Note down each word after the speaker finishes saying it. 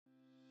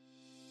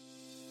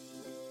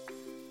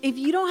If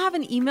you don't have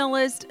an email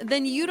list,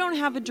 then you don't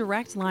have a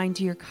direct line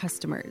to your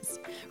customers.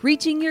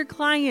 Reaching your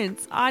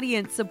clients,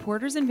 audience,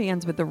 supporters, and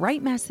fans with the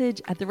right message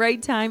at the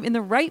right time in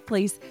the right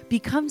place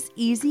becomes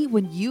easy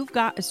when you've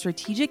got a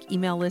strategic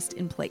email list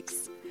in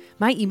place.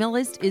 My email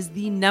list is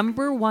the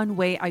number one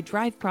way I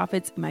drive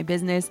profits in my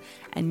business,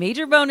 and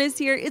major bonus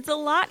here, it's a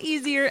lot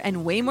easier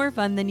and way more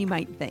fun than you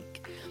might think.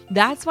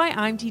 That's why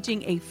I'm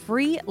teaching a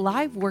free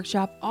live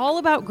workshop all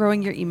about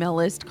growing your email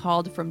list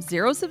called From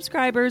Zero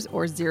Subscribers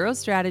or Zero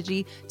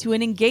Strategy to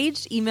an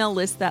Engaged Email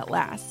List That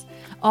Lasts.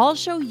 I'll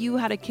show you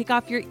how to kick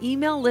off your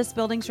email list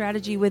building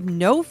strategy with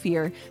no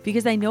fear,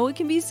 because I know it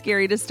can be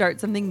scary to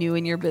start something new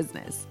in your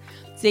business.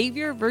 Save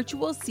your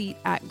virtual seat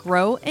at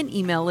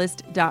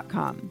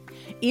growanemaillist.com.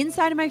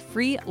 Inside of my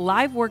free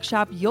live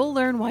workshop, you'll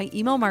learn why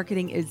email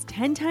marketing is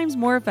 10 times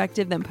more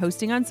effective than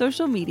posting on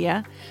social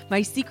media,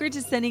 my secret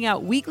to sending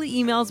out weekly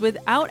emails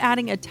without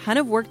adding a ton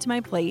of work to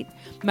my plate,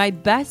 my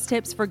best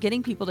tips for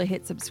getting people to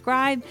hit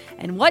subscribe,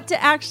 and what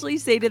to actually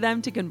say to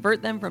them to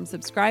convert them from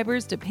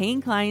subscribers to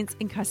paying clients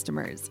and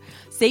customers.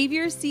 Save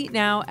your seat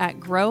now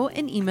at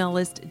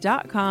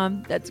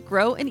growanemaillist.com. That's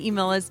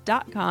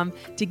growanemaillist.com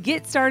to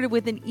get started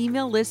with an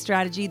email list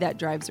strategy that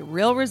drives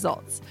real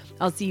results.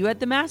 I'll see you at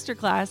the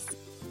masterclass.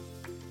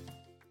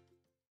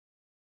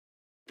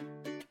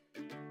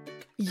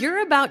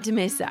 You're about to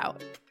miss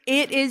out.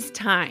 It is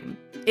time.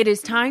 It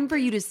is time for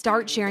you to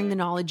start sharing the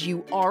knowledge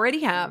you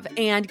already have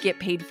and get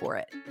paid for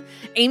it.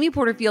 Amy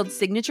Porterfield's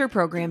signature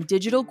program,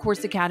 Digital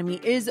Course Academy,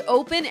 is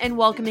open and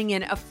welcoming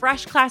in a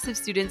fresh class of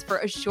students for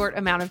a short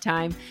amount of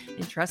time.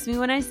 And trust me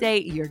when I say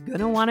you're going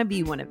to want to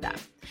be one of them.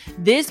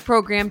 This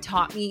program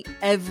taught me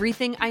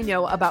everything I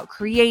know about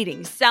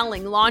creating,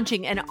 selling,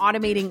 launching, and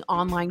automating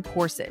online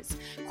courses.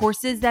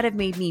 Courses that have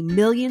made me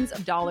millions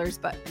of dollars,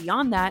 but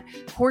beyond that,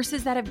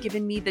 courses that have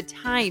given me the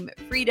time,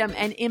 freedom,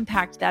 and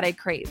impact that I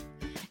crave.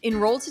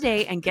 Enroll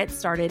today and get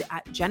started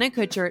at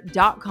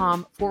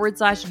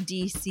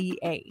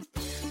jennakutcher.com/DCA.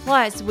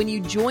 Plus, when you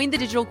join the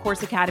Digital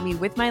Course Academy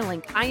with my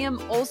link, I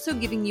am also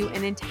giving you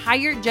an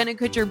entire Jenna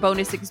Kutcher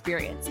bonus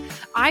experience.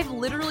 I've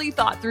literally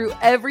thought through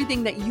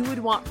everything that you would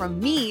want from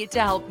me to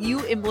help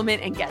you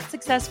implement and get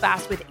success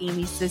fast with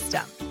Amy's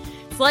system.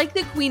 It's like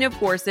the queen of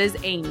courses,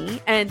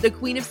 Amy, and the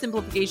queen of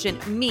simplification,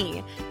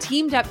 me,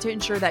 teamed up to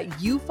ensure that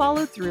you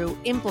follow through,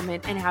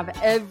 implement, and have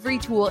every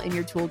tool in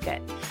your toolkit.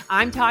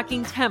 I'm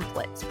talking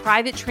templates,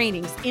 private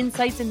trainings,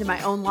 insights into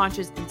my own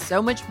launches, and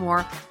so much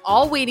more,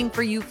 all waiting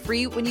for you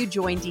free when you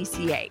join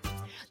DCA.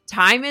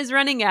 Time is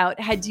running out.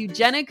 Head to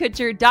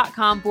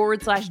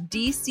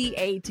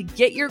jennakutcher.com/DCA to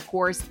get your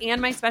course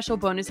and my special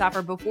bonus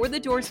offer before the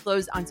doors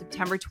close on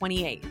September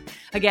 28th.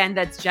 Again,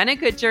 that's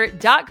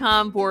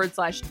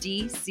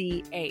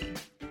jennakutcher.com/DCA.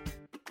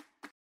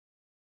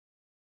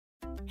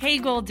 Hey,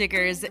 Goal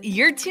Diggers,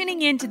 you're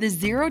tuning in to the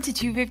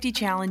 0-250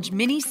 Challenge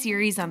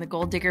mini-series on the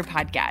Goal Digger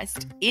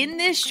podcast. In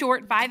this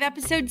short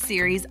 5-episode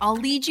series, I'll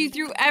lead you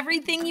through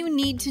everything you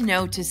need to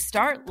know to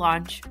start,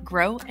 launch,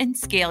 grow, and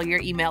scale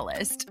your email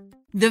list.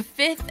 The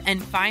fifth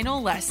and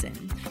final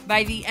lesson.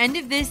 By the end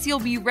of this, you'll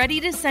be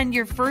ready to send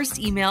your first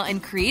email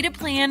and create a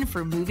plan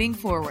for moving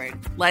forward.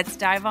 Let's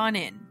dive on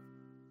in.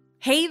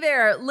 Hey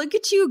there, look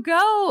at you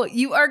go.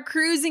 You are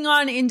cruising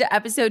on into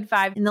episode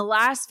 5 in the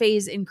last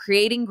phase in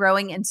creating,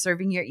 growing, and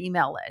serving your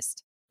email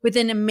list. With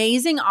an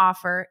amazing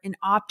offer, an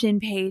opt-in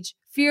page,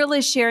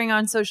 fearless sharing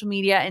on social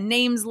media, and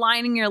names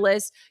lining your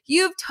list,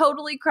 you've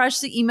totally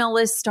crushed the email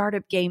list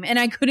startup game, and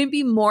I couldn't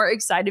be more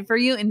excited for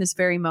you in this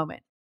very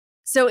moment.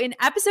 So in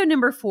episode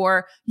number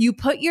 4, you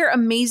put your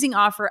amazing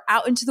offer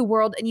out into the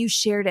world and you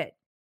shared it.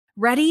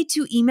 Ready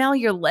to email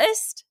your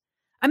list?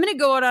 I'm going to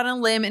go out on a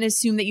limb and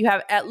assume that you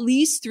have at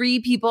least 3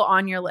 people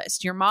on your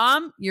list: your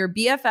mom, your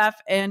BFF,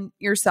 and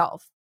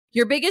yourself.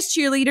 Your biggest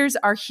cheerleaders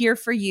are here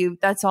for you.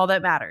 That's all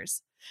that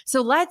matters.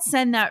 So let's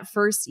send that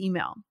first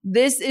email.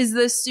 This is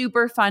the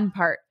super fun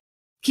part.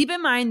 Keep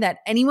in mind that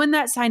anyone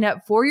that signed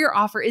up for your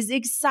offer is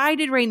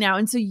excited right now.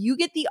 And so you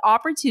get the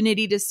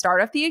opportunity to start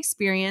off the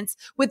experience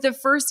with the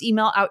first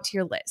email out to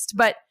your list.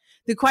 But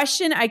the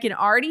question I can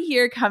already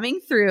hear coming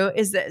through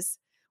is this: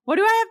 what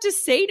do I have to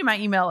say to my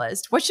email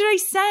list? What should I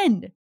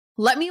send?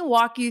 Let me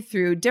walk you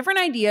through different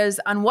ideas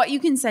on what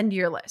you can send to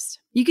your list.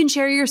 You can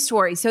share your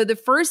story. So the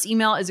first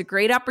email is a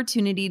great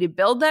opportunity to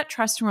build that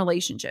trust and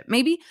relationship.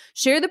 Maybe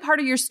share the part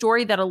of your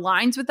story that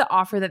aligns with the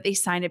offer that they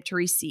signed up to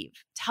receive.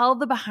 Tell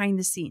the behind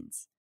the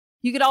scenes.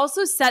 You could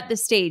also set the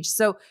stage.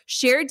 So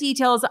share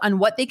details on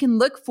what they can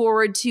look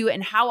forward to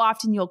and how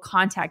often you'll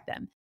contact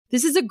them.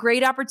 This is a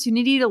great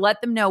opportunity to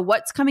let them know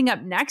what's coming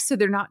up next so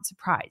they're not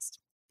surprised.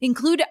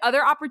 Include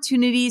other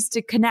opportunities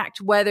to connect,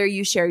 whether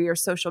you share your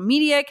social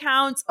media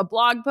accounts, a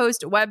blog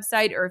post, a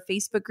website, or a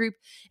Facebook group.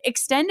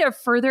 Extend a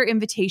further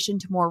invitation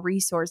to more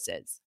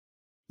resources.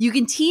 You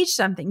can teach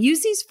something.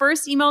 Use these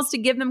first emails to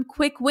give them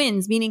quick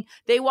wins, meaning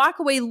they walk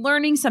away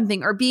learning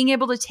something or being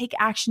able to take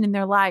action in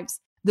their lives.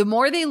 The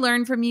more they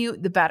learn from you,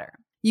 the better.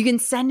 You can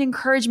send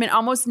encouragement.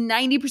 Almost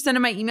 90%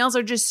 of my emails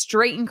are just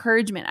straight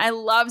encouragement. I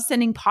love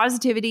sending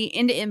positivity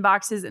into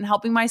inboxes and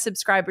helping my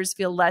subscribers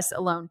feel less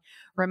alone,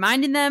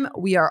 reminding them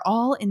we are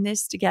all in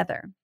this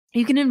together.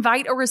 You can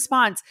invite a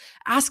response,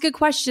 ask a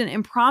question,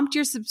 and prompt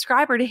your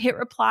subscriber to hit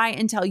reply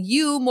and tell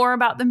you more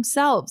about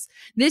themselves.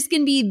 This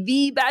can be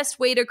the best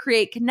way to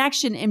create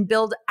connection and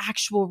build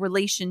actual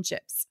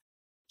relationships.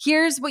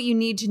 Here's what you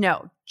need to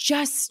know.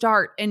 Just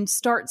start, and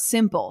start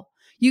simple.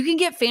 You can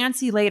get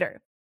fancy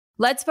later.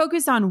 Let's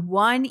focus on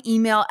one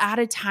email at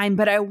a time,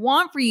 but I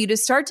want for you to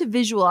start to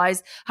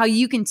visualize how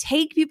you can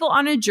take people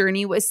on a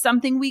journey with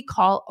something we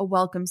call a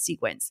welcome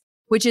sequence,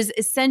 which is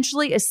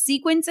essentially a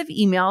sequence of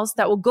emails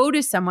that will go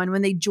to someone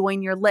when they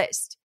join your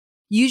list.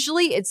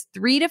 Usually it's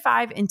 3 to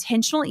 5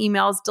 intentional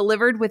emails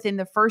delivered within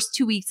the first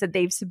 2 weeks that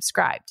they've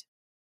subscribed.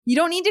 You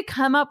don't need to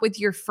come up with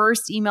your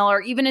first email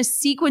or even a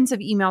sequence of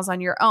emails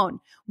on your own.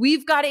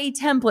 We've got a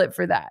template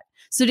for that.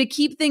 So to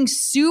keep things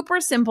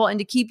super simple and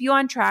to keep you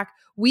on track,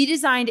 we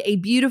designed a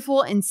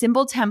beautiful and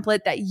simple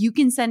template that you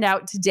can send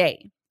out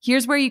today.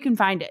 Here's where you can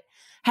find it.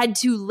 Head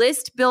to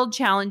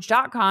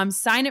listbuildchallenge.com,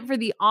 sign up for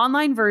the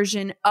online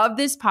version of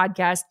this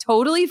podcast,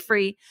 totally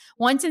free.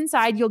 Once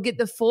inside, you'll get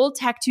the full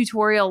tech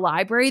tutorial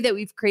library that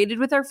we've created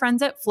with our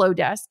friends at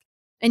Flowdesk.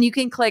 And you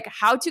can click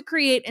how to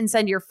create and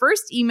send your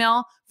first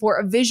email for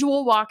a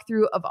visual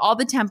walkthrough of all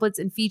the templates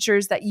and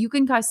features that you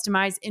can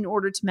customize in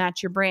order to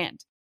match your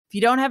brand. If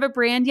you don't have a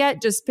brand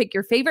yet, just pick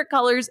your favorite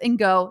colors and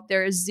go.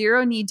 There is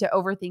zero need to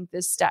overthink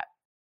this step.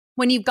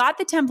 When you've got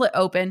the template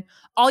open,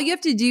 all you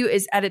have to do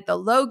is edit the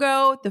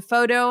logo, the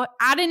photo,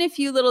 add in a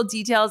few little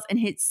details, and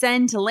hit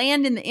send to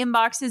land in the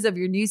inboxes of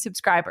your new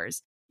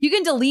subscribers. You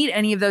can delete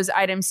any of those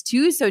items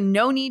too, so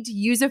no need to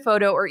use a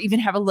photo or even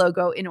have a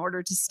logo in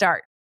order to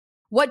start.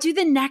 What do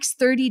the next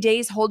 30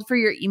 days hold for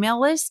your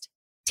email list?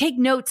 Take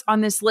notes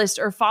on this list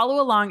or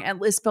follow along at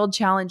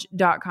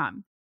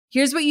listbuildchallenge.com.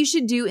 Here's what you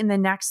should do in the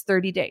next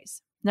 30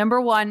 days. Number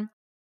 1,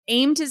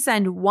 aim to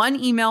send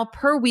 1 email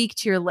per week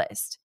to your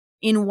list.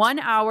 In 1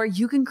 hour,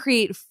 you can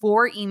create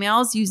 4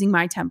 emails using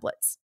my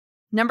templates.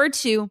 Number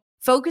 2,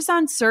 focus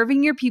on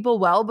serving your people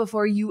well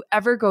before you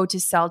ever go to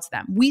sell to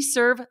them. We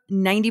serve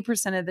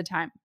 90% of the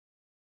time.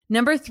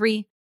 Number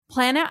 3,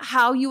 plan out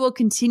how you will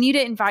continue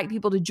to invite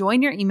people to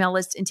join your email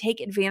list and take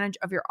advantage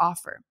of your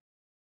offer.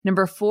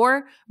 Number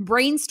 4,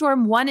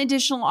 brainstorm 1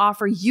 additional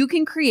offer you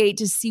can create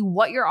to see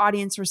what your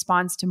audience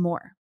responds to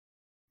more.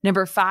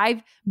 Number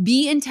 5,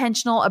 be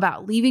intentional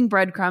about leaving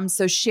breadcrumbs,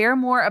 so share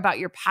more about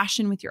your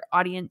passion with your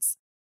audience.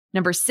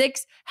 Number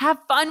 6, have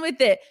fun with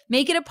it.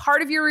 Make it a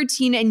part of your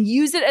routine and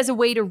use it as a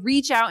way to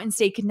reach out and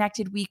stay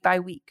connected week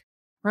by week.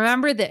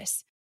 Remember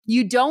this,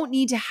 you don't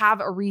need to have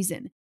a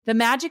reason. The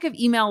magic of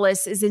email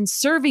lists is in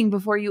serving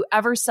before you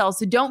ever sell,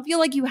 so don't feel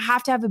like you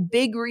have to have a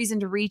big reason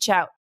to reach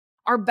out.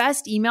 Our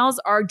best emails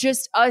are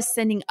just us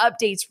sending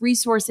updates,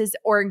 resources,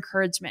 or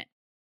encouragement.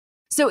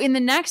 So in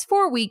the next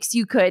 4 weeks,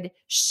 you could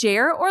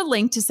share or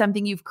link to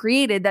something you've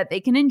created that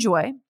they can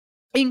enjoy,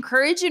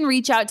 encourage and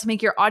reach out to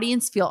make your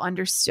audience feel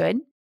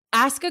understood,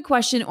 ask a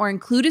question or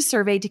include a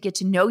survey to get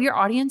to know your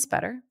audience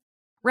better,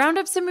 round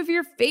up some of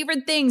your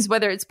favorite things,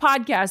 whether it's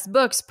podcasts,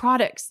 books,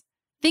 products.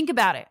 Think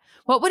about it.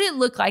 What would it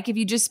look like if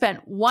you just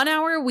spent 1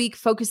 hour a week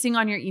focusing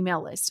on your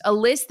email list, a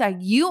list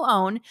that you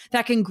own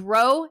that can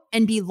grow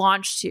and be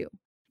launched to?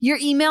 Your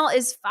email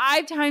is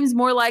 5 times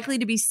more likely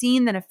to be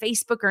seen than a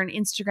Facebook or an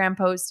Instagram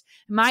post.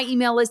 My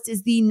email list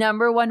is the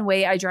number 1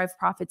 way I drive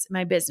profits in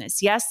my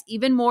business. Yes,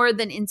 even more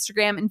than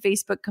Instagram and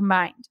Facebook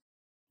combined.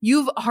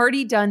 You've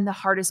already done the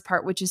hardest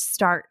part, which is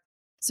start.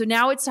 So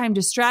now it's time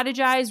to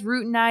strategize,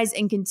 routinize,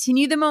 and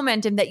continue the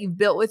momentum that you've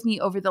built with me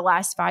over the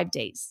last 5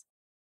 days.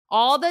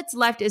 All that's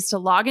left is to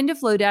log into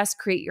Flowdesk,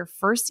 create your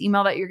first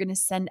email that you're going to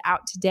send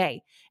out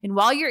today. And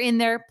while you're in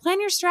there, plan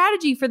your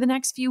strategy for the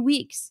next few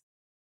weeks.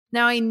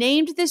 Now, I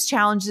named this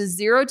challenge the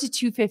 0 to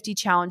 250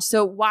 challenge.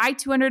 So why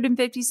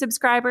 250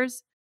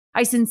 subscribers?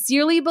 I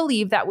sincerely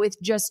believe that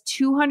with just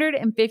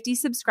 250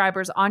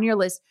 subscribers on your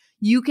list,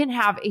 you can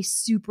have a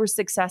super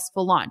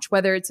successful launch,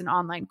 whether it's an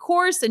online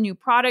course, a new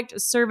product, a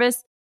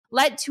service.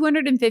 Let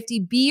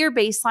 250 be your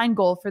baseline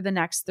goal for the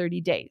next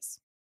 30 days.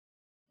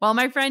 Well,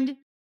 my friend,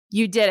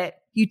 you did it.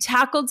 You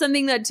tackled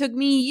something that took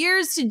me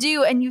years to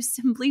do, and you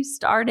simply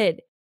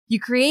started.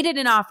 You created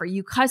an offer.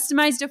 You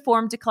customized a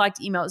form to collect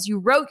emails. You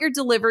wrote your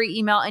delivery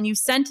email, and you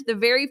sent the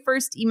very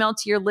first email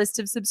to your list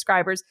of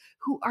subscribers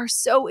who are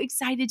so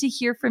excited to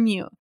hear from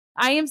you.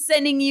 I am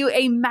sending you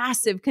a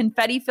massive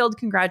confetti-filled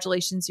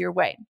congratulations your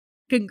way.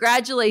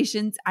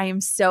 Congratulations. I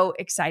am so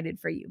excited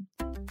for you.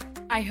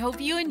 I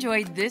hope you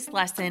enjoyed this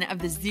lesson of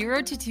the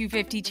 0 to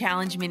 250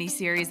 Challenge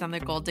mini-series on the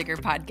Goal Digger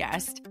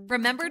podcast.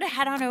 Remember to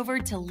head on over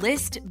to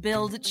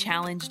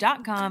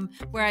listbuildchallenge.com,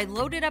 where I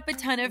loaded up a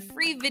ton of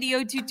free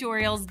video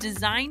tutorials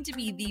designed to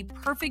be the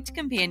perfect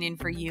companion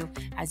for you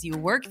as you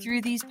work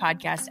through these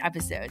podcast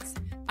episodes.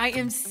 I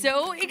am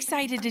so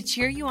excited to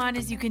cheer you on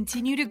as you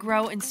continue to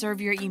grow and serve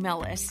your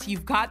email list.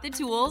 You've got the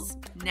tools.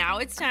 Now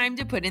it's time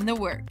to put in the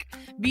work.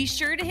 Be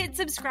sure to hit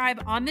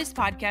subscribe on this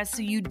podcast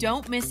so you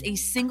don't miss a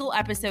single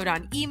episode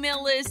on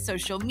email lists,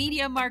 social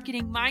media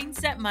marketing,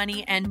 mindset,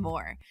 money, and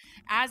more.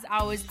 As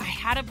always, I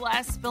had a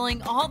blast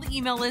spilling all the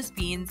email list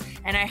beans,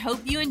 and I hope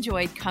you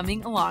enjoyed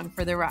coming along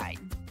for the ride.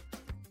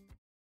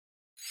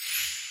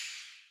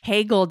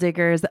 Hey, goal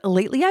diggers.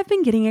 Lately, I've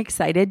been getting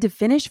excited to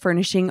finish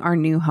furnishing our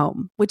new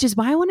home, which is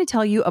why I want to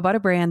tell you about a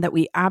brand that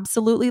we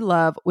absolutely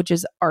love, which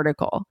is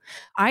Article.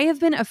 I have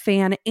been a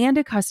fan and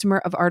a customer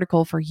of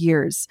Article for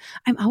years.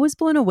 I'm always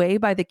blown away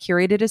by the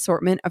curated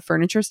assortment of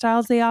furniture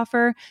styles they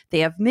offer.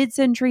 They have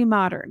mid-century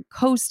modern,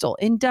 coastal,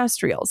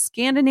 industrial,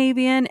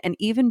 Scandinavian, and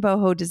even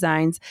boho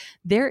designs.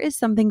 There is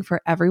something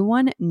for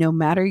everyone, no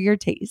matter your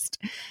taste.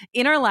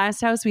 In our last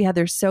house, we had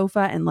their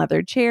sofa and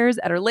leather chairs.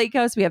 At our lake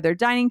house, we have their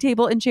dining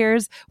table and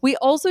chairs. We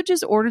also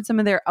just ordered some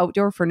of their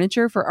outdoor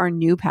furniture for our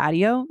new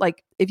patio.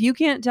 Like, if you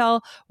can't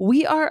tell,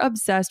 we are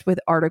obsessed with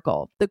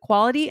Article. The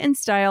quality and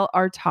style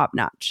are top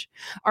notch.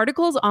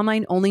 Article's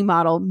online only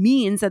model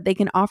means that they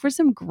can offer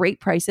some great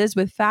prices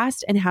with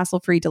fast and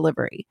hassle-free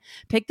delivery.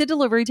 Pick the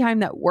delivery time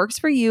that works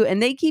for you,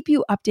 and they keep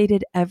you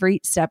updated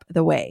every step of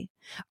the way.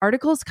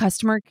 Article's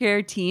customer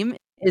care team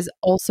is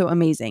also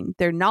amazing.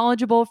 They're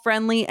knowledgeable,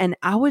 friendly, and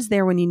always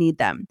there when you need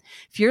them.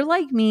 If you're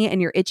like me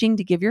and you're itching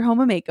to give your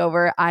home a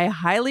makeover, I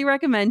highly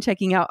recommend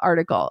checking out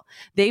Article.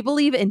 They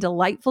believe in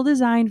delightful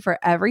design for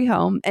every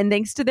home, and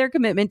thanks to their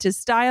commitment to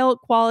style,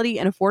 quality,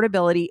 and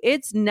affordability,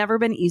 it's never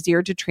been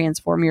easier to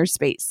transform your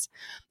space.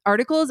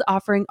 Article is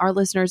offering our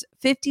listeners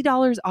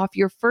 $50 off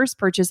your first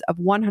purchase of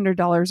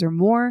 $100 or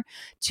more.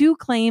 To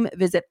claim,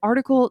 visit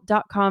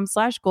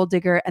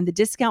article.com/goaldigger and the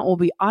discount will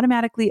be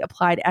automatically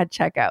applied at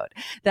checkout.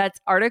 That's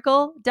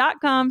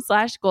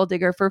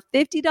article.com/goaldigger for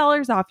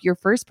 $50 off your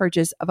first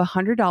purchase of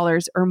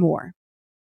 $100 or more.